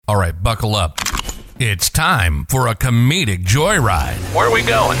All right, buckle up. It's time for a comedic joyride. Where are we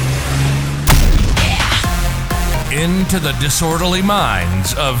going? Into the disorderly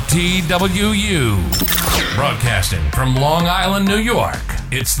minds of TWU. Broadcasting from Long Island, New York,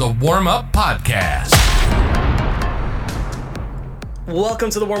 it's the Warm Up Podcast. Welcome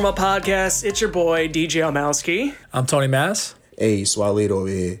to the Warm Up Podcast. It's your boy, DJ Omowski. I'm Tony Mass. Hey, Swalito over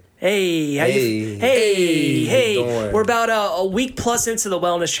here. Hey. We're about a week plus into the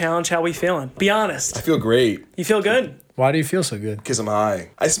wellness challenge. How we feeling? Be honest. I feel great. You feel good? Why do you feel so good? Because I'm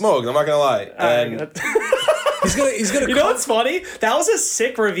high. I smoked, I'm not going to lie. And He's gonna. You know what's funny? That was a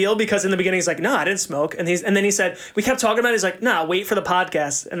sick reveal because in the beginning he's like, "No, I didn't smoke," and then he said, "We kept talking about it." He's like, "Nah, wait for the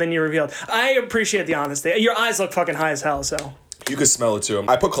podcast," and then you revealed. I appreciate the honesty. Your eyes look fucking high as hell. So you could smell it too.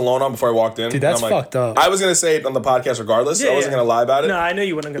 I put cologne on before I walked in. Dude, that's and I'm fucked up. I was going to say it on the podcast regardless. I wasn't going to lie about it. No, I knew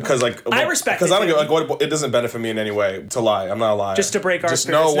you wouldn't. Because I respect it. Because I don't it doesn't benefit me in any way to lie. I'm not a liar. Just to break our just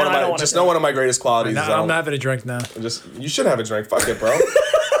spirits. Know one of my greatest qualities. I'm having a drink now. You should have a drink. Fuck it, bro.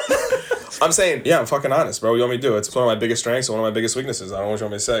 I'm saying, yeah, I'm fucking honest, bro. What you want me to do? It's one of my biggest strengths and one of my biggest weaknesses. I don't know what you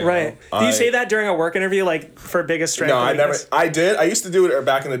want me to say. Right. Do you say that during a work interview, like, for biggest strength? No, I never. I did. I used to do it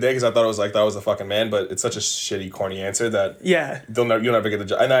back in the day because I thought it was like, that was a fucking man, but it's such a shitty, corny answer that you'll never get the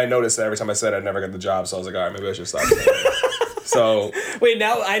job. And I noticed that every time I said I'd never get the job, so I was like, all right, maybe I should stop saying it. So wait,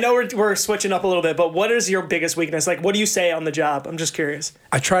 now I know we're switching up a little bit, but what is your biggest weakness? Like, what do you say on the job? I'm just curious.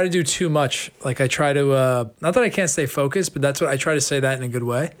 I try to do too much. Like, I try to not that I can't stay focused, but that's what I try to say that in a good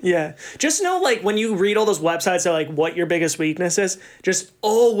way. Yeah. Just know, like, when you read all those websites that like what your biggest weakness is, just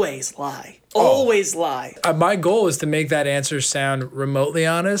always lie. Always lie. My goal is to make that answer sound remotely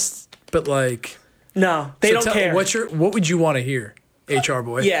honest, but like no, they don't care. What would you want to hear? HR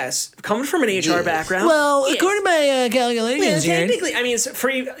boy. Yes, coming from an HR background. Well, according to my calculations, technically, I mean,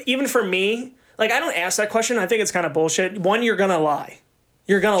 even for me, like, I don't ask that question. I think it's kind of bullshit. One, you're gonna lie.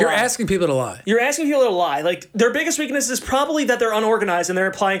 You're asking people to lie. You're asking people to lie. Like, their biggest weakness is probably that they're unorganized and they're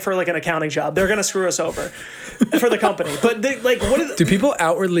applying for like an accounting job. They're gonna screw us over for the company. But do people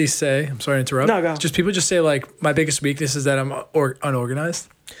outwardly say? I'm sorry to interrupt. No, go. People just say like my biggest weakness is that I'm unorganized.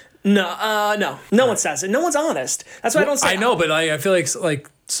 No. No one says it. No one's honest. That's why I don't say. I know, but I feel like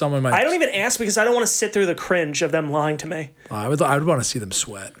someone might. I don't even ask because I don't want to sit through the cringe of them lying to me. I would want to see them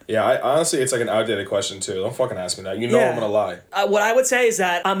sweat. Yeah, honestly, it's like an outdated question too. Don't fucking ask me that. You know I'm gonna lie. What I would say is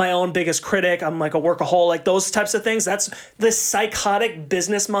that I'm my own biggest critic. I'm like a workaholic. Those types of things. That's the psychotic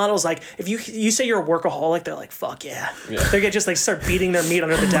business models. Like, if you say you're a workaholic, they're like, fuck yeah. They just like start beating their meat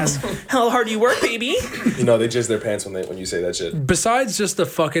under the desk. How hard do you work, baby? You know, they jizz their pants when you say that shit. Besides just the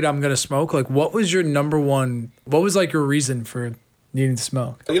fuck it, I'm gonna smoke. Like, what was your number one? What was like your reason for needing to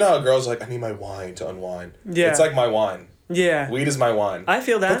smoke? You know how girls are like, I need my wine to unwind. Yeah. It's like my wine. Yeah. Weed is my wine. I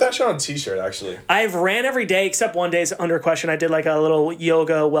feel that. Put that shit on a t-shirt, actually. I've ran every day except one day's under question. I did like a little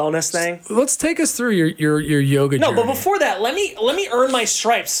yoga wellness thing. Let's take us through your yoga journey. No, but before that, let me earn my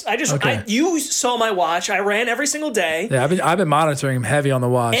stripes. You saw my watch. I ran every single day. Yeah, I've been monitoring him heavy on the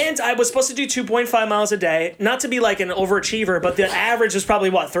watch. And I was supposed to do 2.5 miles a day. Not to be like an overachiever, but the average was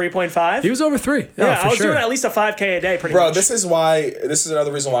probably what, 3.5? He was over 3. Yeah, I was doing at least a 5K a day pretty much. Bro, this is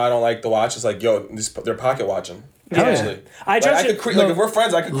another reason why I don't like the watch. It's like, yo, they're pocket watching. Yeah. Actually. If we're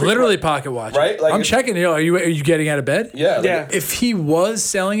friends, I could literally pocket watch. Right? Like, I'm checking. Are you getting out of bed? Yeah. If he was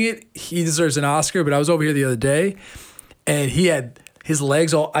selling it, he deserves an Oscar. But I was over here the other day, and he had his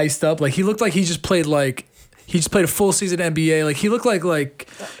legs all iced up. Like, he looked like he just played a full season NBA. Like, he looked like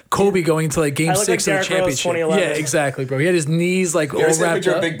Kobe going into like Game 6 of the championship. Yeah, exactly, bro. He had his knees like all wrapped up.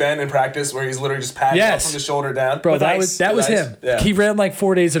 Picture of Big Ben in practice where he's literally just padding up from the shoulder down. Bro, that was him. Yeah. He ran like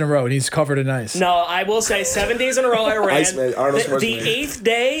 4 days in a row, and he's covered in ice. No, I will say 7 days in a row I ran. Ice, man. I don't know the 8th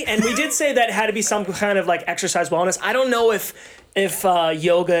day, and we did say that it had to be some kind of like exercise wellness. I don't know if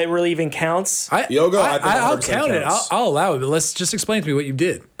yoga really even counts. I'll count it. I'll allow it, but let's just explain to me what you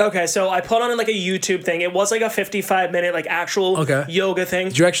did. Okay, so I put on like a YouTube thing. It was like a 55-minute like actual yoga thing.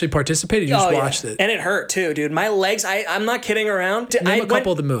 Did you actually participate or you just watched it? And it hurt too, dude. My legs, I'm not kidding around. Name a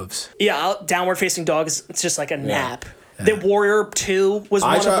couple of the moves. Yeah, downward facing dog it's just like a nap. The Warrior 2 was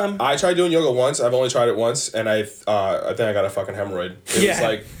one of them. I tried doing yoga once. I've only tried it once, and I think I got a fucking hemorrhoid.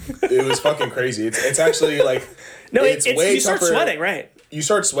 It was fucking crazy. It's actually like it's way you start tougher. Sweating, right? You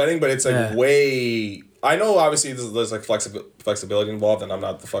start sweating, but it's like way. I know obviously there's like flexibility involved, and I'm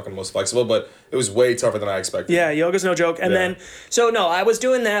not the fucking most flexible, but it was way tougher than I expected. Yeah, yoga's no joke. And then, I was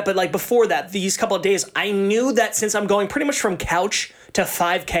doing that, but like before that, these couple of days, I knew that since I'm going pretty much from couch to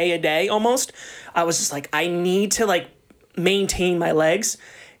 5K a day almost, I was just like, I need to like maintain my legs.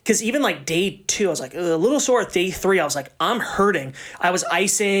 Because even like day 2, I was like a little sore. Day 3, I was like, I'm hurting. I was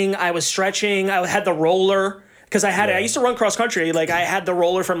icing, I was stretching, I had the roller. because I used to run cross country. Like I had the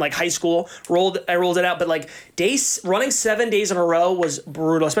roller from like high school. I rolled it out, but like running 7 days in a row was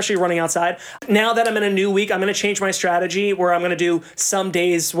brutal, especially running outside. Now that I'm in a new week, I'm gonna change my strategy where I'm gonna do some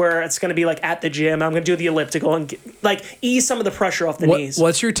days where it's gonna be like at the gym. I'm gonna do the elliptical and like ease some of the pressure off the knees.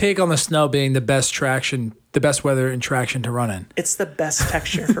 What's your take on the snow being the best weather and traction to run in? It's the best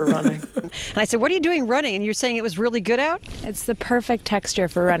texture for running. And I said, what are you doing running? And you're saying it was really good out? It's the perfect texture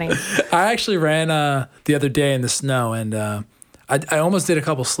for running. I actually ran the other day in the snow, and I almost did a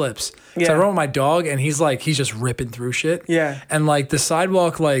couple slips. Yeah. So I rode with my dog, and he's just ripping through shit. Yeah. And like the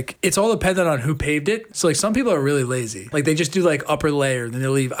sidewalk, like it's all dependent on who paved it. So like some people are really lazy. Like they just do like upper layer, then they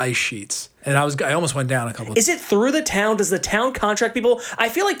leave ice sheets. And I almost went down a couple. Is it through the town? Does the town contract people? I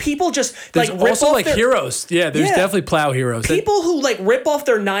feel like people just there's like rip also off like their, heroes. Yeah, there's definitely plow heroes. People who like rip off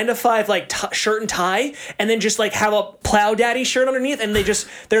their 9 to 5 like shirt and tie, and then just like have a Plow Daddy shirt underneath, and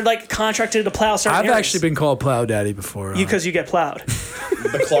they're like contracted to plow certain areas. I've actually been called Plow Daddy before. Because you get plowed.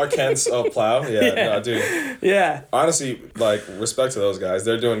 The Clark Kents of plow. Yeah, no, dude. Yeah. Honestly, like respect to those guys.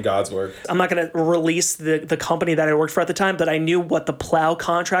 They're doing God's work. I'm not gonna release the company that I worked for at the time, but I knew what the plow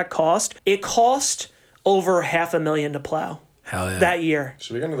contract cost. It cost over $500,000 to plow. Hell yeah. That year.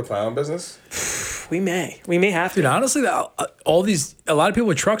 Should we get into the plowing business? We may have to. Dude, honestly, a lot of people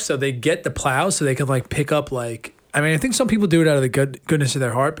with trucks, though, they get the plow so they can like pick up like, I mean, I think some people do it out of the goodness of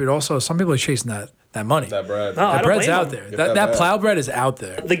their heart, but also some people are chasing that money. That bread. Oh, that bread's out there. That plow bread is out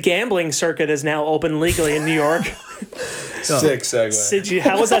there. The gambling circuit is now open legally in New York. Sick segue.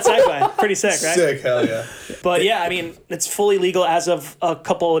 How was that segue? Pretty sick, right? Sick, hell yeah. But yeah, I mean, it's fully legal as of a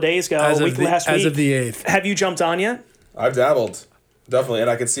couple of days ago. Last week. As of the 8th. Have you jumped on yet? I've dabbled. Definitely, and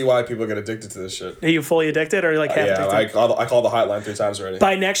I can see why people get addicted to this shit. Are you fully addicted or like half addicted? I called the hotline 3 times already.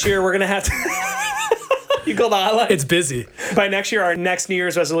 By next year, we're going to have to... You call the hotline. It's busy. By next year, our next New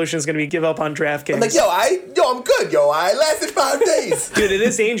Year's resolution is going to be give up on DraftKings. I'm like, I'm good, I lasted 5 days. Dude, it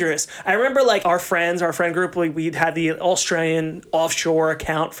is dangerous. I remember like our friend group, we had the Australian offshore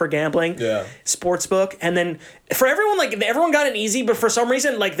account for gambling, sportsbook, and then for everyone, like everyone got it easy, but for some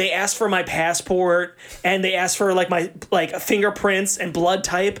reason, like they asked for my passport and they asked for like my like fingerprints and blood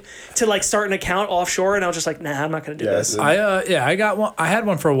type to like start an account offshore, and I was just like, nah, I'm not going to do this. I got one. I had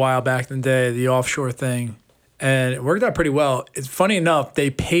one for a while back in the day, the offshore thing. And it worked out pretty well. It's funny enough,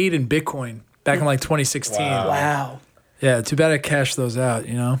 they paid in Bitcoin back in like 2016. Wow. Yeah, too bad I cashed those out,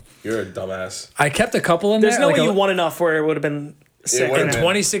 you know? You're a dumbass. I kept a couple in there. There's no like way you won enough where it would have been sick. In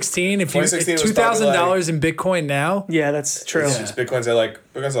 2016, if $2,000 in Bitcoin now. Yeah, that's true. Bitcoin's at like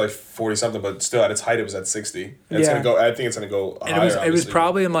 40 something, but still at its height it was at 60. And it's gonna go. I think it's gonna go higher. And it was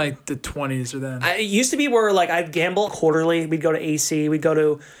probably in like the 20s or then. It used to be where like I'd gamble quarterly. We'd go to AC. We'd go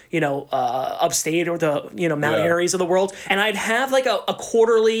to upstate or the mountain areas of the world, and I'd have like a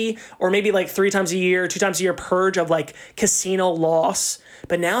quarterly or maybe like 2 times a year purge of like casino loss.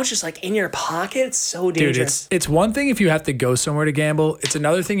 But now it's just like in your pocket. It's so dangerous. Dude, it's one thing if you have to go somewhere to gamble. It's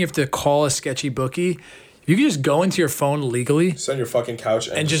another thing you have to call a sketchy bookie. You can just go into your phone legally, sit on your fucking couch,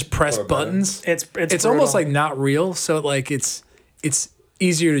 and just press buttons. It's almost like not real. So like it's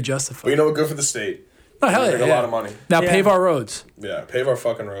easier to justify. Well, you know what? Good for the state. Oh hell yeah! Make a lot of money. Now pave our roads. Yeah, pave our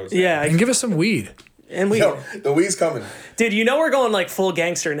fucking roads. Yeah, and give us some weed. And the weed's coming. Dude, we're going like full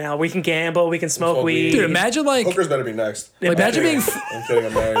gangster now. We can gamble, we can smoke weed. Dude, imagine like hookers better be next. Like, imagine being. I'm kidding.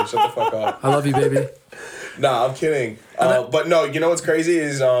 I'm married. Shut the fuck up. I love you, baby. Nah, I'm kidding. But no, you know what's crazy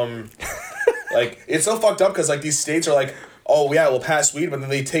is like it's so fucked up because like these states are like, oh yeah, we'll pass weed, but then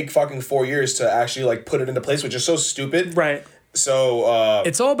they take fucking 4 years to actually like put it into place, which is so stupid. Right. So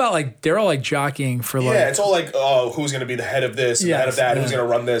it's all about like they're all like jockeying for like it's all like who's gonna be the head of this and the head of that, who's gonna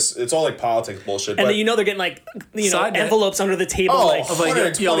run this. It's all like politics bullshit. And then they're getting like envelopes under the table of like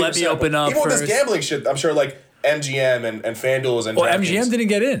let me open up. Even with this gambling shit, I'm sure like MGM and FanDuel's and MGM didn't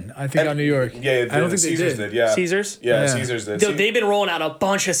get in. I think on New York. Yeah, I don't think Caesars did. Yeah, Caesars. Yeah, Caesars did. Dude, they've been rolling out a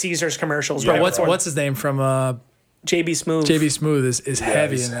bunch of Caesars commercials. Bro, what's his name from? JB Smooth. JB Smooth is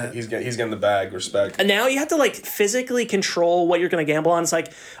heavy in that. He's getting the bag. Respect. And now you have to like physically control what you're going to gamble on. It's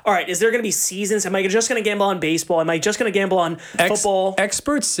like, all right, is there going to be seasons? Am I just going to gamble on baseball? Am I just going to gamble on football?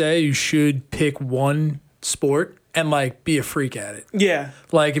 Experts say you should pick one sport and like be a freak at it. Yeah.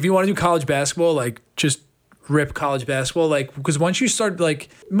 Like if you want to do college basketball, like just rip college basketball. Like because once you start, like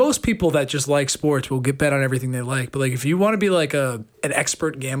most people that just like sports will get bet on everything they like. But like if you want to be like an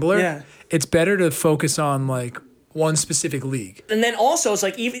expert gambler, it's better to focus on like one specific league. And then also it's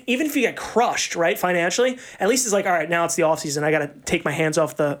like even if you get crushed, right, financially, at least it's like, all right, now it's the off season. I got to take my hands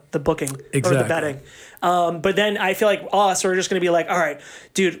off the booking or the betting. But then I feel like us are just going to be like, all right,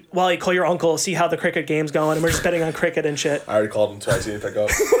 dude, Wally, call your uncle, see how the cricket game's going, and we're just betting on cricket and shit. I already called him twice. He didn't pick up.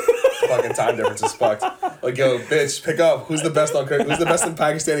 fucking time difference is fucked. Like, yo, bitch, pick up. Who's the best on cricket? Who's the best in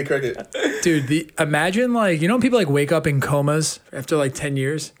Pakistani cricket? Dude, imagine like, you know, people like wake up in comas after like 10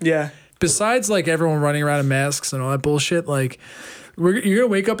 years. Yeah. Besides like everyone running around in masks and all that bullshit, like you're gonna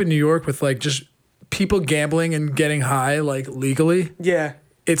wake up in New York with like just people gambling and getting high like legally. Yeah.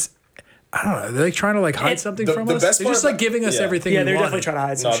 It's, I don't know. They're like trying to like hide something from us. They're just like giving us everything. Yeah, they're definitely trying to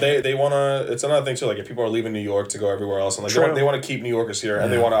hide some shit. They want to. It's another thing too. Like if people are leaving New York to go everywhere else, and like they want to keep New Yorkers here, and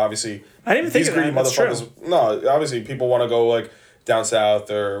they want to obviously. I didn't even think of that. That's true. No, obviously people want to go like down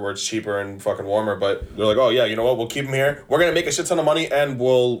south or where it's cheaper and fucking warmer, but they're like, oh yeah, you know what? We'll keep them here. We're gonna make a shit ton of money, and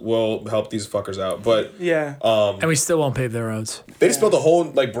we'll help these fuckers out. But yeah, and we still won't pave their roads. They just built a whole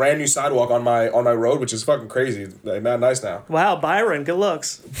like brand new sidewalk on my road, which is fucking crazy. Like, mad nice now. Wow, Byron, good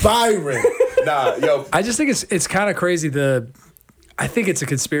looks. Byron. Nah, yo. I just think it's kind of crazy. I think it's a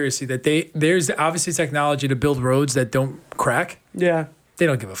conspiracy that there's obviously technology to build roads that don't crack. Yeah. They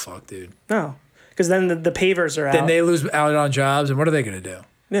don't give a fuck, dude. No. Because then the pavers are out. Then they lose out on jobs, and what are they going to do?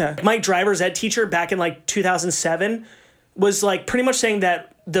 Yeah. My driver's ed teacher back in like 2007 was like pretty much saying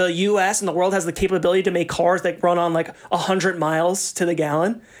that the U.S. and the world has the capability to make cars that run on like 100 miles to the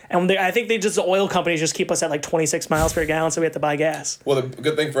gallon. And I think the oil companies just keep us at like 26 miles per gallon, so we have to buy gas. Well, the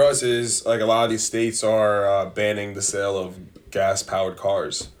good thing for us is like a lot of these states are banning the sale of gas-powered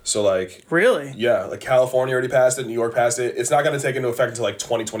cars. So like... Really? Yeah, like California already passed it, New York passed it. It's not going to take into effect until like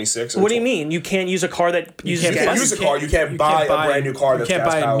 2026. What do you mean? You can't use a car that uses gas? You can't use a car. You can't buy a brand new car that's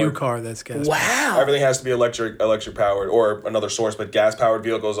gas-powered. You can't buy a new car that's gas-powered. Wow. Everything has to be electric-powered or another source, but gas-powered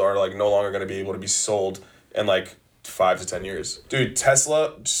vehicles are like no longer going to be able to be sold in like 5 to 10 years. Dude,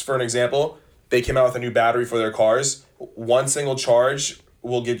 Tesla, just for an example, they came out with a new battery for their cars. One single charge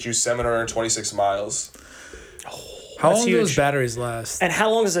will get you 726 miles. How long do those batteries last? And how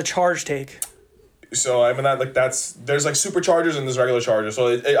long does a charge take? So I mean there's like superchargers and there's regular chargers.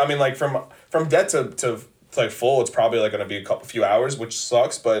 So I mean like from dead to like full, it's probably like going to be a few hours, which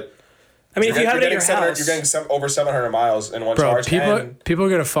sucks. But I mean, if you have it at your house, you're getting over 700 miles in one charge. People are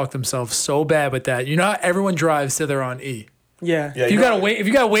gonna fuck themselves so bad with that. You know how everyone drives till they're on E. Yeah. If you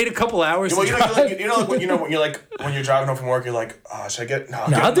gotta wait a couple hours. Well, when you're driving home from work, you're like, oh, should I get? No,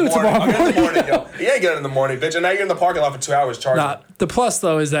 I'll do it tomorrow morning. I'll get in the morning. Yo. You ain't getting in the morning, bitch. And now you're in the parking lot for 2 hours charging. Nah, the plus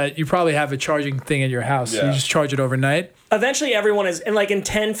though is that you probably have a charging thing in your house. Yeah. So you just charge it overnight. Eventually everyone is, and like in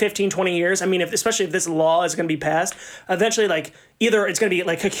 10, 15, 20 years, I mean, especially if this law is going to be passed, eventually like either it's going to be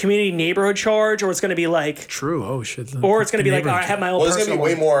like a community neighborhood charge or it's going to be like... True, oh shit. Or it's going to be like, I have my own personal... Well, there's going to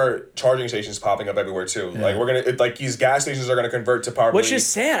be way more charging stations popping up everywhere too. Yeah. Like these gas stations are going to convert to probably... Which is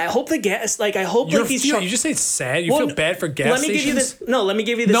sad. I hope the gas, like I hope like these... You just say it's sad? You feel bad for gas stations? Let me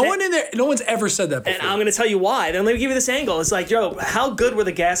give you this... No one's ever said that before. And I'm going to tell you why. Then let me give you this angle. It's like, yo, how good were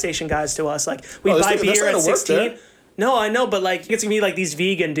the gas station guys to us? Like, we buy beer at 16... No, I know, but like it's gonna be like these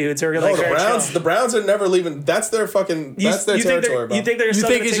vegan dudes who are like the Browns are never leaving. That's their fucking that's their territory, bro. You think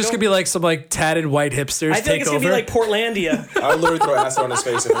it's just gonna be like some like tatted white hipsters? I think it's gonna be like Portlandia. I'll literally throw acid on his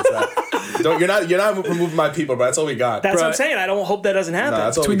face if it's that. You're not removing my people, but that's all we got. That's what I'm saying. I don't hope that doesn't happen.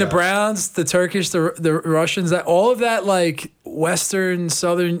 No, between the Browns, the Turkish, the Russians, that all of that like Western,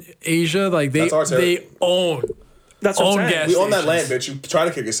 Southern Asia, like they own. That's what I'm saying. We own that land, bitch. You try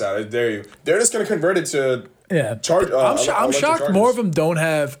to kick us out. I dare you. They're just gonna convert it to. Yeah, I'm shocked more of them don't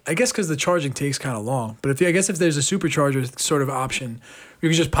have. I guess because the charging takes kind of long. But if there's a supercharger sort of option, you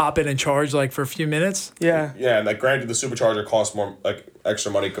can just pop in and charge like for a few minutes. Yeah. Yeah, and like granted, the supercharger costs more like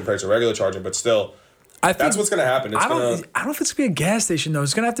extra money compared to regular charging, but still, that's what's gonna happen. I don't know if it's gonna be a gas station though.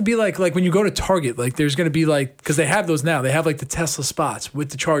 It's gonna have to be like when you go to Target, like there's gonna be like because they have those now. They have like the Tesla spots with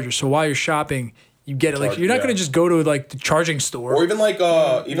the charger. So while you're shopping. You get it. Like you're not gonna just go to like the charging store, or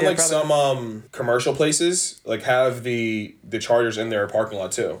even some commercial places like have the chargers in their parking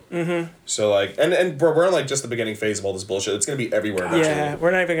lot too. Mm-hmm. So like and we're in like just the beginning phase of all this bullshit. It's gonna be everywhere. Eventually. Yeah, we're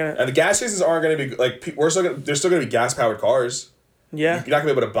not even gonna. And the gas stations aren't gonna be like there's still gonna be gas powered cars. Yeah. You're not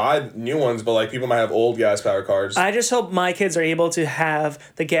going to be able to buy new ones, but like people might have old gas-powered cars. I just hope my kids are able to have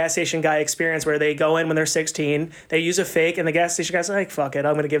the gas station guy experience where they go in when they're 16, they use a fake, and the gas station guy's like, fuck it,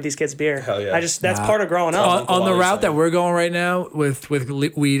 I'm going to give these kids beer. Hell yeah. That's part of growing up. On the route that we're going right now with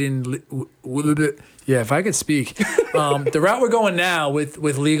weed and... Yeah, if I could speak. The route we're going now with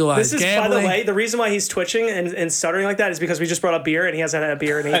legalized gambling. By the way, the reason why he's twitching and stuttering like that is because we just brought up beer and he hasn't had a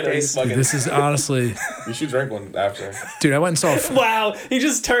beer in 8 days. This is honestly... You should drink one after. Dude, I went and saw... Wow, he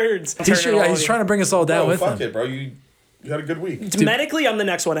just turns. He's trying to bring us all down with him. Fuck it, bro. You had a good week. Dude, medically, I'm the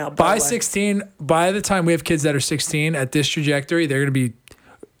next one out. By 16, by the time we have kids that are 16 at this trajectory, they're going to be...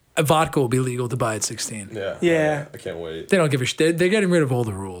 vodka will be legal to buy at 16. Yeah. I can't wait. They don't give a shit. They're getting rid of all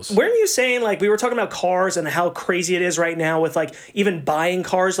the rules. Weren't you saying, like, we were talking about cars and how crazy it is right now with, like, even buying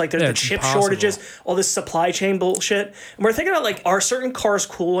cars? Like, there's the chip shortages, all this supply chain bullshit. And we're thinking about, like, are certain cars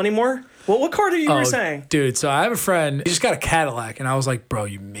cool anymore? Well, what car did you were saying? Dude, so I have a friend, he just got a Cadillac, and I was like, bro,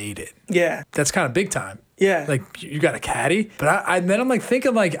 you made it. Yeah. That's kind of big time. Yeah. Like, you got a Caddy? But then I'm, like,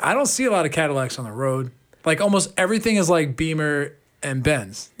 thinking, like, I don't see a lot of Cadillacs on the road. Like, almost everything is, like, Beamer and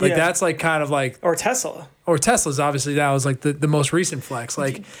Benz. Like, that's, like, kind of, like... Or Tesla. Or Tesla's, obviously, that was, like, the most recent flex.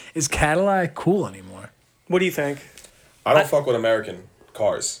 Like, is Cadillac cool anymore? What do you think? I don't fuck with American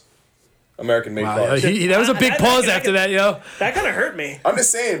cars. American-made cars. That was a big pause after that, yo. That kind of hurt me. I'm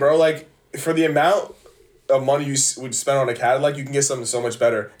just saying, bro, like, for the amount of money you would spend on a Cadillac, you can get something so much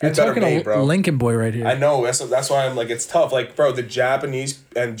better. You're better talking made, bro. Lincoln boy right here. I know. That's why I'm like, it's tough. Like, bro, the Japanese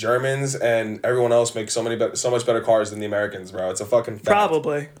and Germans and everyone else make so much better cars than the Americans, bro. It's a fucking fact.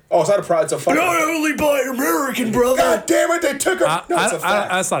 Probably. Oh, it's not a problem. It's a fucking... I only buy American, brother. God damn it, they took her. No, it's a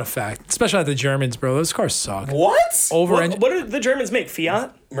fact. That's not a fact. Especially not the Germans, bro. Those cars suck. What? What do the Germans make?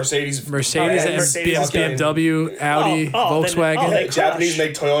 Fiat? Mercedes and Mercedes. BMW, Audi, Volkswagen. Japanese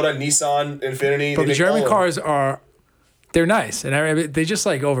make Toyota, Nissan, Infiniti. But the German cars they're nice, and they just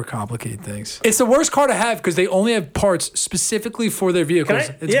like overcomplicate things. It's the worst car to have because they only have parts specifically for their vehicles.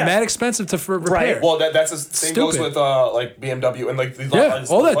 It's mad expensive to repair. Right. Well, that's the same goes with like BMW and like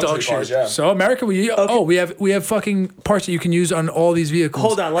all that dog cars, shit. So America, we have fucking parts that you can use on all these vehicles.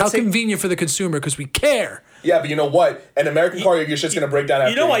 Hold on, how convenient for the consumer because we care. Yeah, but you know what? An American car, your shit's gonna break down after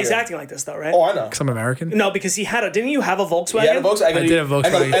you know why he's acting like this, though, right? Oh, I know. Because I'm American? No, because he had didn't you have a Volkswagen? He had a Volkswagen. I did have a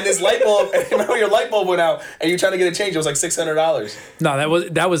Volkswagen. And his light bulb, remember your light bulb went out and you're trying to get it changed, it was like $600. No,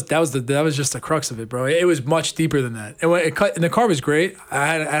 that was just the crux of it, bro. It was much deeper than that. And the car was great. I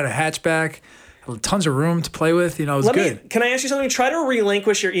had a hatchback. Tons of room to play with, it was good. Can I ask you something? Try to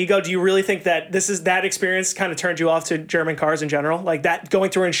relinquish your ego. Do you really think that that experience kind of turned you off to German cars in general? Like that, going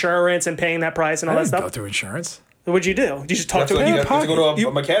through insurance and paying that price and all that stuff? Go through insurance. What'd you do? Did you just talk to him? You have to go to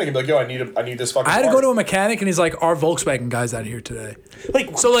a mechanic and be like, yo, I need this fucking I had to part. go to a mechanic and he's like, our Volkswagen guy's out here today.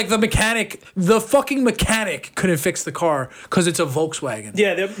 The fucking mechanic couldn't fix the car because it's a Volkswagen.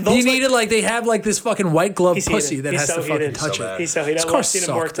 Yeah, he needed they have this fucking white glove pussy that has to fucking touch it. He's so heated. I've seen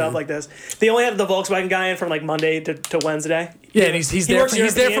him worked up like this. They only have the Volkswagen guy in from Monday to Wednesday. Yeah, and he's there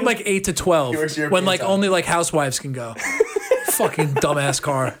from 8 to 12 when only housewives can go. Fucking dumbass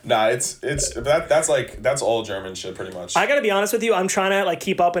car. Nah, that's all German shit pretty much. I gotta be honest with you. I'm trying to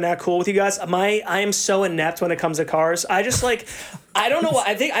keep up and act cool with you guys. I am so inept when it comes to cars. I just I don't know why.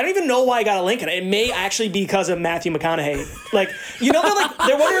 I don't even know why I got a Lincoln. It may actually be because of Matthew McConaughey.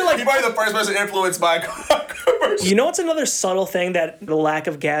 They're wondering You're probably the first person influenced by a car commercial. You know what's another subtle thing that the lack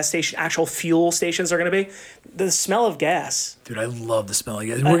of actual fuel stations are gonna be? The smell of gas. Dude, I love the smell of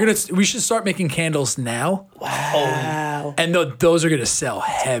gas. We should start making candles now. Wow. And those are gonna sell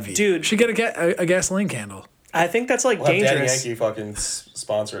heavy. Dude. We should get a gasoline candle. I think that's we'll dangerous. Daddy Yankee fucking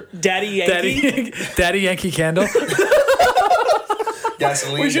sponsor it. Daddy Yankee? Daddy Yankee candle.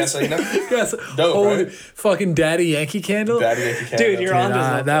 Gasoline. Dope, right? Fucking Daddy Yankee candle. Daddy Yankee candle. Dude, you're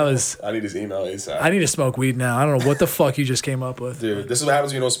on this. I need his email ASAP. I need to smoke weed now. I don't know what the fuck you just came up with. Dude, this is what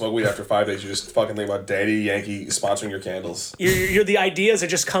happens when you don't smoke weed after 5 days. You just fucking think about Daddy Yankee sponsoring your candles. You're the ideas that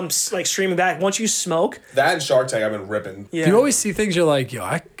just come streaming back. Once you smoke. That and Shark Tank I've been ripping. Yeah. You always see things you're like, yo,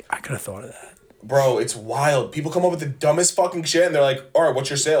 I could have thought of that. Bro, it's wild. People come up with the dumbest fucking shit and they're like, all right, what's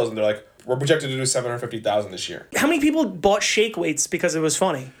your sales? And they're like, we're projected to do 750,000 this year. How many people bought shake weights because it was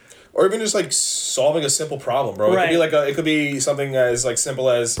funny? Or even just solving a simple problem, bro. Right. It could be something as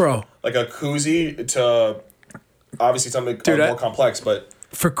simple as like a koozie to obviously something more complex. But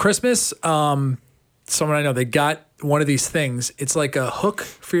for Christmas, someone I know, they got one of these things. It's like a hook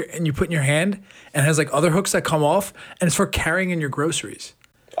and you put in your hand and it has other hooks that come off and it's for carrying in your groceries.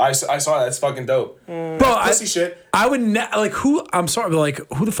 I saw that. It's fucking dope. Bro, pussy shit. I would who? I'm sorry,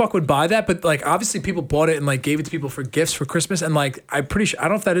 but who the fuck would buy that? But obviously people bought it and gave it to people for gifts for Christmas. And I'm pretty sure I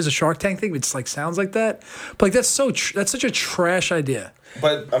don't know if that is a Shark Tank thing. But it sounds like that. But that's that's such a trash idea.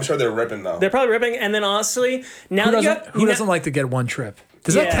 But I'm sure they're ripping though. They're probably ripping. And then honestly, now who doesn't like to get one trip?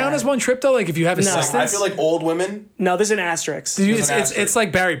 Does that count as one trip though? If you have assistance? I feel like old women. No, there's an asterisk. It's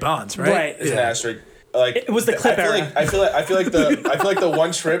like Barry Bonds, right? Right. It's an asterisk. It was the clip era. I feel like the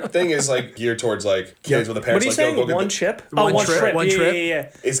one trip thing is geared towards kids with the parents. What are you saying? One trip? One trip.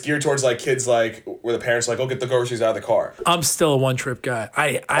 Yeah. It's geared towards kids where the parents go get the groceries out of the car. I'm still a one trip guy.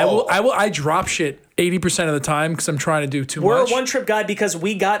 I drop shit 80% of the time because I'm trying to do too much. We're a one-trip guy because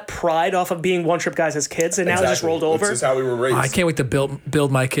we got pride off of being one-trip guys as kids, and now it just rolled over. This is how we were raised. I can't wait to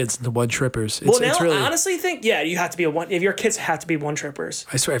build my kids into one-trippers. I honestly think, you have to be if your kids have to be one-trippers.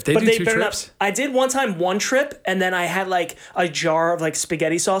 I swear, if they do two trips. I did one time one trip, and then I had like a jar of like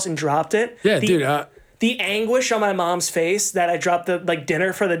spaghetti sauce and dropped it. Yeah, dude. The anguish on my mom's face that I dropped the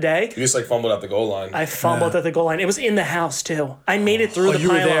dinner for the day. You just fumbled at the goal line. I fumbled at the goal line. It was in the house too. I made it through the pylon. You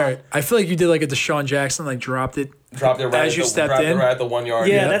were there. I feel like you did like a Deshaun Jackson, dropped it right as you stepped in. Right at the 1 yard.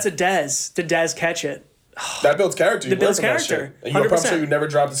 Yeah, that's a Dez. Did Dez catch it? That builds character. It builds character. And you're probably sure you never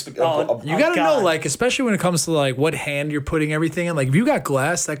dropped the you gotta know, especially when it comes to what hand you're putting everything in. If you got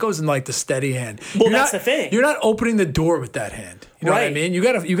glass, that goes in the steady hand. Well, that's the thing. You're not opening the door with that hand. You know what I mean? You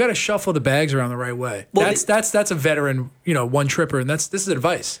gotta shuffle the bags around the right way. Well, that's a veteran, one tripper, and this is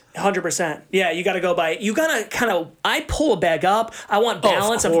advice. 100%. Yeah, you gotta go by. You gotta kind of. I pull a bag up. I want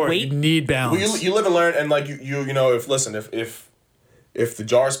balance of weight. You need balance. Well, you live and learn, and if the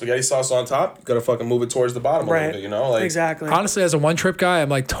jar of spaghetti sauce on top, you gotta fucking move it towards the bottom a little bit, exactly. Honestly, as a one-trip guy,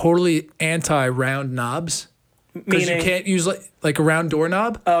 I'm totally anti-round knobs. Because you can't use like a round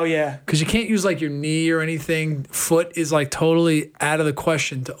doorknob. Oh, yeah. Because you can't use your knee or anything. Foot is totally out of the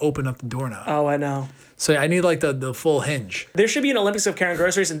question to open up the doorknob. Oh, I know. So I need the full hinge. There should be an Olympics of carrying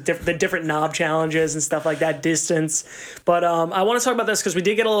groceries and the different knob challenges and stuff like that, distance. But I want to talk about this because we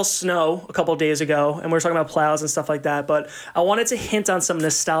did get a little snow a couple of days ago, and we were talking about plows and stuff like that. But I wanted to hint on some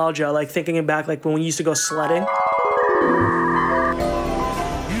nostalgia, thinking back when we used to go sledding.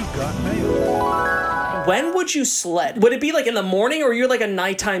 You've got mail. When would you sled? Would it be in the morning, or you're a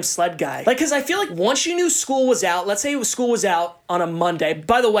nighttime sled guy? Because I feel once you knew school was out, let's say school was out on a Monday.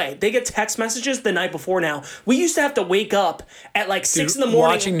 By the way, they get text messages the night before now. We used to have to wake up at 6 in the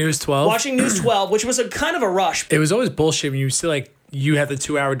morning. Watching News 12? Watching News 12, which was a kind of a rush. It was always bullshit when you see you had the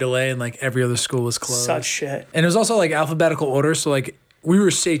 2-hour delay and every other school was closed. Such shit. And it was also alphabetical order, so we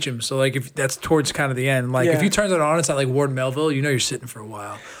were Sachem, so if that's towards kind of the end. If you turn it on, it's at Ward Melville, you're sitting for a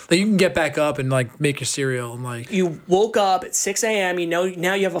while. You can get back up and make your cereal and You woke up at 6 a.m.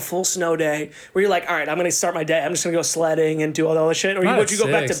 Now you have a full snow day where you're all right, I'm gonna start my day. I'm just gonna go sledding and do all that shit. Or would you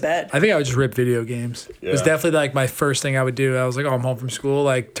go back to bed? I think I would just rip video games. Yeah. It was definitely my first thing I would do. I was I'm home from school,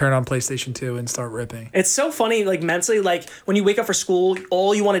 turn on PlayStation 2 and start ripping. It's so funny, mentally, when you wake up for school,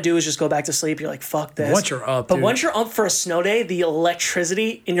 all you want to do is just go back to sleep. You're fuck this. Once you're up, once you're up for a snow day, the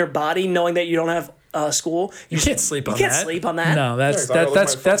electricity in your body, knowing that you don't have school, you can't sleep on that. You can't sleep on that. No,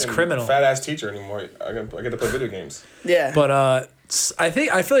 that's criminal. Fat ass teacher anymore. I get to play video games. Yeah, but I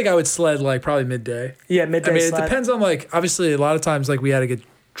feel like I would sled probably midday. Yeah, midday. I mean, sled. It depends on obviously a lot of times we had to get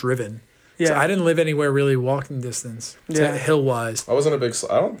driven. Yeah, so I didn't live anywhere really walking distance. Hill wise. I wasn't a big.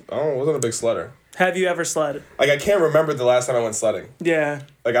 I wasn't a big sledder. Have you ever sledded? I can't remember the last time I went sledding. Yeah.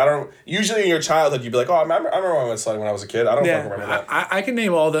 I don't. Usually in your childhood, you'd be I remember when I went sledding when I was a kid. I don't fucking remember that. I can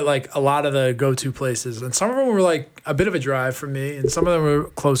name all a lot of the go-to places, and some of them were a bit of a drive for me, and some of them were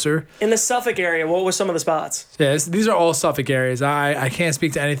closer. In the Suffolk area, what were some of the spots? Yeah, these are all Suffolk areas. I can't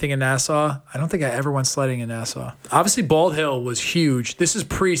speak to anything in Nassau. I don't think I ever went sledding in Nassau. Obviously, Bald Hill was huge. This is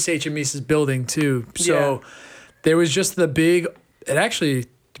pre-Sachem building too, so there was just the big. It actually.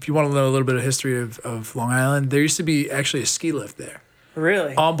 If you want to know a little bit of history of Long Island, there used to be actually a ski lift there.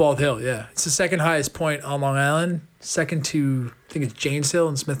 Really? On Bald Hill, yeah. It's the second highest point on Long Island, second to, I think it's Janes Hill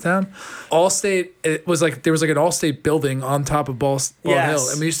in Smithtown. Allstate, it was there was an Allstate building on top of Bald Hill.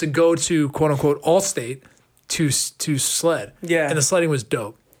 And we used to go to, quote unquote, Allstate to sled. Yeah. And the sledding was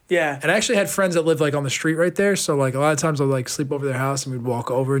dope. Yeah. And I actually had friends that lived on the street right there. So a lot of times I would sleep over their house and we'd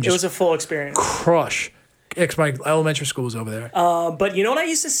walk over and it was a full experience. Crush. Because my elementary school was over there. But you know what I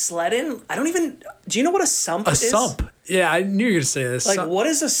used to sled in? Do you know what a sump is? A sump? Yeah, I knew you were going to say this. What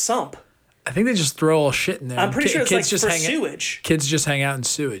is a sump? I think they just throw all shit in there. I'm pretty sure it's for sewage. Kids just hang out in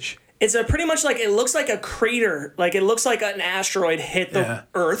sewage. It's pretty much it looks like a crater. It looks like an asteroid hit the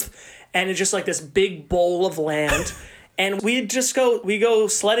Earth, and it's just this big bowl of land. And we go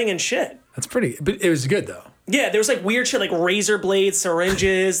sledding and shit. That's pretty, but it was good though. Yeah, there was weird shit razor blades,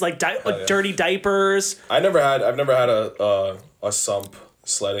 syringes, dirty diapers. I've never had a sump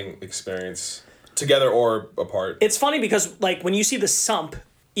sledding experience together or apart. It's funny because when you see the sump,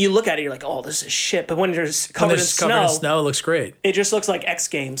 you look at it, you're oh, this is shit. But when it's covered in snow, it looks great. It just looks like X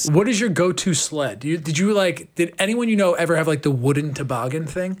Games. What is your go-to sled? Did anyone ever have the wooden toboggan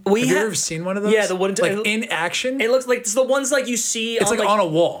thing? Have you ever seen one of those? Yeah, the wooden toboggan. In action? It looks like it's the ones you see. It's on a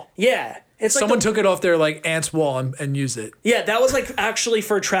wall. Yeah. It's someone took it off their aunt's wall and used it. Yeah, that was actually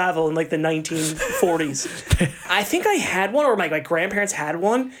for travel in the 1940s. I think I had one, or my grandparents had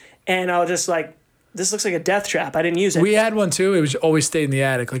one, and I was just this looks like a death trap. I didn't use it. We had one too. It was always stayed in the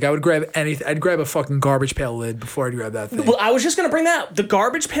attic. Like I would grab anything. I'd grab a fucking garbage pail lid before I'd grab that thing. Well, I was just gonna bring that up. The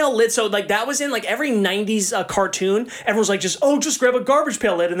garbage pail lid. So like that was in like every '90s cartoon. Everyone was like, just grab a garbage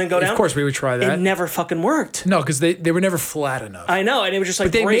pail lid and then go down. Of course, we would try that. It never fucking worked. No, because they were never flat enough. I know, and it was just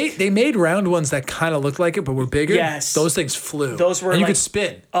like. But they made round ones that kind of looked like it, but were bigger. Yes, those things flew. Those were and you like, could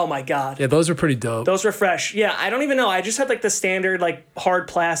spin. Oh my god. Yeah, those were pretty dope. Those were fresh. Yeah, I don't even know. I just had like the standard like hard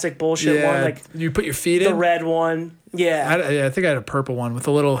plastic bullshit one. Like you put your feet in. The red one. Yeah. I think I had a purple one with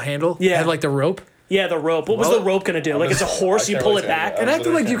a little handle. Yeah. It had like the rope. Yeah, the rope. What was the rope gonna do? Like it's a horse. You pull it back. It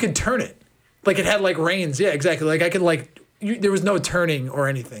acted like you could turn it. Like it had like reins. Yeah, exactly. Like I could like. There was no turning or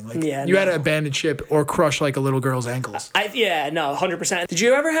anything. Like you had to abandon ship or crush like a little girl's ankles. 100%. Did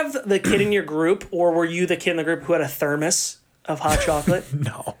you ever have the kid in your group, or were you the kid in the group who had a thermos of hot chocolate?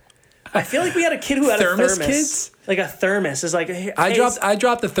 No. I feel like we had a kid who had a thermos. Kids? Like a thermos is like. Hey, I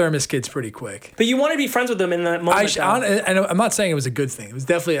dropped the thermos kids pretty quick. But you want to be friends with them in that moment. I'm not saying it was a good thing. It was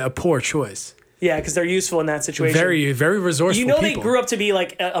definitely a poor choice. Yeah, because they're useful in that situation. Very, very resourceful. You know, people. They grew up to be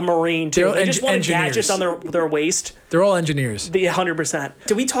like a Marine too. They just wanted gadgets on their waist. They're all engineers. 100%.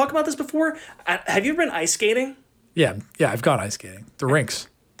 Did we talk about this before? Have you ever been ice skating? Yeah, I've gone ice skating. The rinks.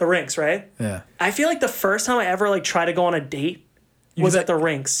 The rinks, right? Yeah. I feel like the first time I ever like tried to go on a date was at the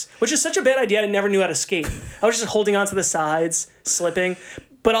rinks, which is such a bad idea. I never knew how to skate. I was just holding on to the sides, slipping.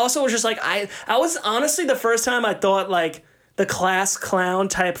 But also it was just like I was honestly the first time I thought like the class clown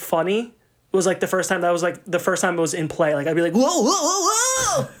type funny. It was like the first time it was in play. Like I'd be like, whoa, whoa,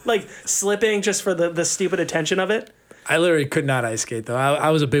 whoa, whoa, like slipping just for the stupid attention of it. I literally could not ice skate though. I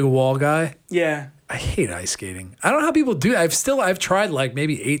was a big wall guy. Yeah. I hate ice skating. I don't know how people do it. I've tried like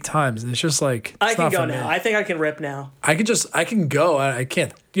maybe 8 times and it's just like, I can go now. I think I can rip now. I can go. I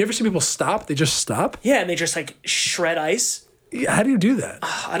can't. You ever see people stop? They just stop? Yeah, and they just like shred ice. Yeah, how do you do that?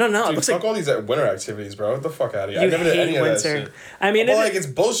 I don't know. Dude, it looks fuck like all these winter activities, bro. What the fuck out of here? You I never did hate any of winter. that shit. I mean, it's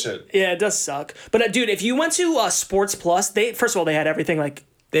bullshit. Yeah, it does suck. But dude, if you went to Sports Plus, they first of all they had everything like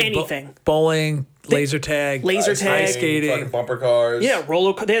anything. Bowling, laser tag, ice skating, fucking bumper cars. Yeah,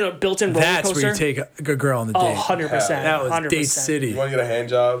 they had a built-in roller coaster. That's where you take a good girl on the date. 100%. That was 100%. Date City. You want to get a hand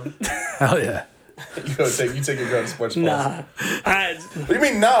job? Hell yeah. You take your girl to Sports Plus. Nah. What do you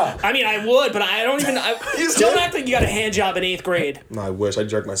mean nah? I mean, I would, but I don't even. Don't act like you got a hand job in 8th grade. No, I wish. I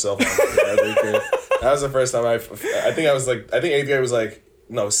jerked myself off. That was the first time I think 8th grade was like.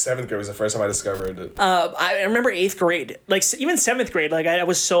 No, 7th grade was the first time I discovered it. I remember 8th grade, like even 7th grade, like I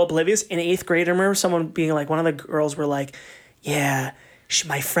was so oblivious. In 8th grade, I remember someone being like, one of the girls were like, yeah,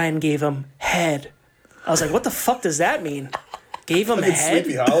 my friend gave him head. I was like, what the fuck does that mean? Gave him head?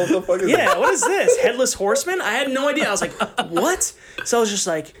 Sleepy Hollow, what the fuck is that? What is this? Headless Horseman? I had no idea. I was like, what? So I was just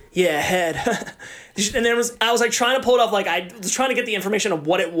like, yeah, head. And then I was like trying to pull it off, like I was trying to get the information of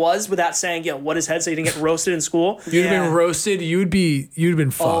what it was without saying, what is head, so you didn't get roasted in school. You'd have been roasted. You'd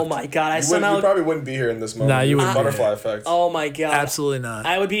been fucked. Oh my god! You probably wouldn't be here in this moment. Nah, you wouldn't. Butterfly effect. Oh my god! Absolutely not.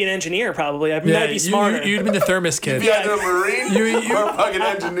 I would be an engineer probably. I might be smarter. You'd been the thermos kid. You'd be either a Marine or a fucking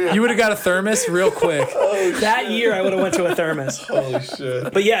engineer. You would have got a thermos real quick. That year, I would have went to a thermos. Holy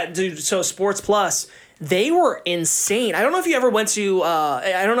shit! But yeah, dude. So Sports Plus. They were insane. I don't know if you ever went to,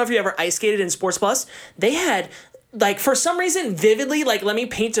 I don't know if you ever ice skated in Sports Plus. They had, like, for some reason, vividly, like, let me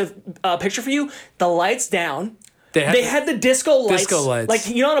paint a picture for you. The lights down. They had the disco lights. Like,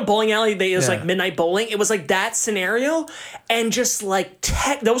 you know, in a bowling alley, it was like midnight bowling. It was like that scenario. And just like,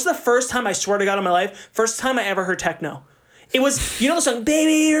 that was the first time, I swear to God, in my life, first time I ever heard techno. It was, you know the song,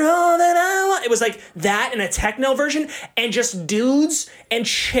 Baby, You're All That I Want? It was like that in a techno version, and just dudes and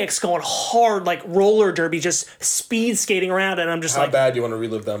chicks going hard, like roller derby, just speed skating around, and I'm just How bad do you want to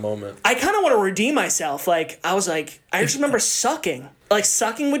relive that moment? I kind of want to redeem myself. Like, I just remember sucking. Like,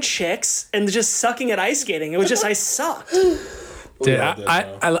 sucking with chicks, and just sucking at ice skating. It was just, I sucked. Dude,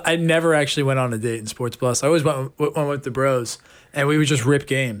 I never actually went on a date in Sports Plus. I always went with the bros, and we would just rip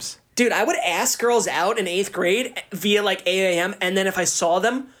games. Dude, I would ask girls out in 8th grade via like 8 a.m. and then if I saw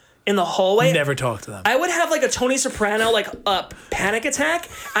them in the hallway, never talk to them. I would have like a Tony Soprano like panic attack.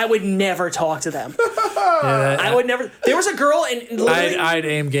 I would never talk to them. I would never. There was a girl in. I had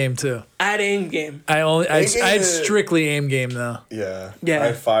aim game too. I had aim game. I had strictly aim game though. Yeah. Yeah. I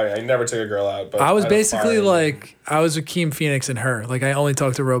had fire. I never took a girl out, but I was basically like I was Akeem Phoenix and her. Like I only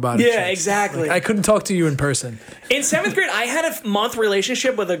talked to robotic. Yeah, chicks. exactly. Like, I couldn't talk to you in person. In 7th grade, I had a month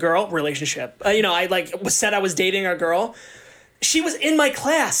relationship with a girl. I like said I was dating a girl. She was in my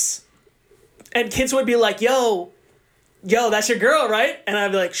class. And kids would be like, yo, that's your girl, right? And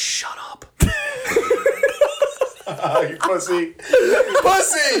I'd be like, shut up. You pussy.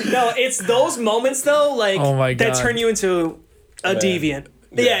 Pussy! No, it's those moments, though, like, oh my God, that turn you into a deviant.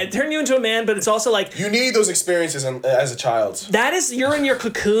 Yeah, it turned you into a man, but it's also like... You need those experiences as a child. That is, you're in your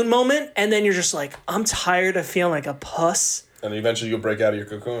cocoon moment, and then you're just like, I'm tired of feeling like a puss. And eventually you'll break out of your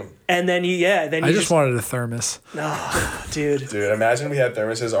cocoon. And then I just wanted a thermos. Oh, dude. Dude, imagine we had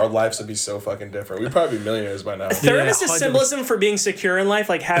thermoses. Our lives would be so fucking different. We'd probably be millionaires by now. Thermos is symbolism for being secure in life,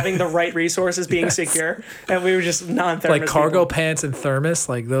 like having the right resources, being secure. And we were just non-thermos Like cargo people. pants and thermos,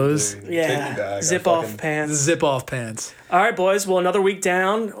 like those. Dude, zip-off pants. Zip-off pants. All right, boys. Well, another week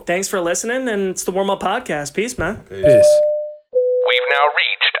down. Thanks for listening, and it's the Warm Up Podcast. Peace, man. Peace. We've now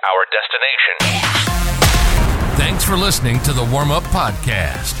reached our destination. Thanks for listening to the Warm Up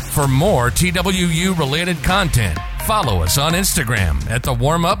Podcast. For more TWU related content, follow us on Instagram at the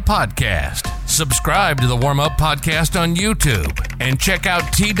Warm Up Podcast. Subscribe to the Warm Up Podcast on YouTube and check out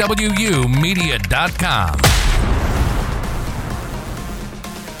TWUmedia.com.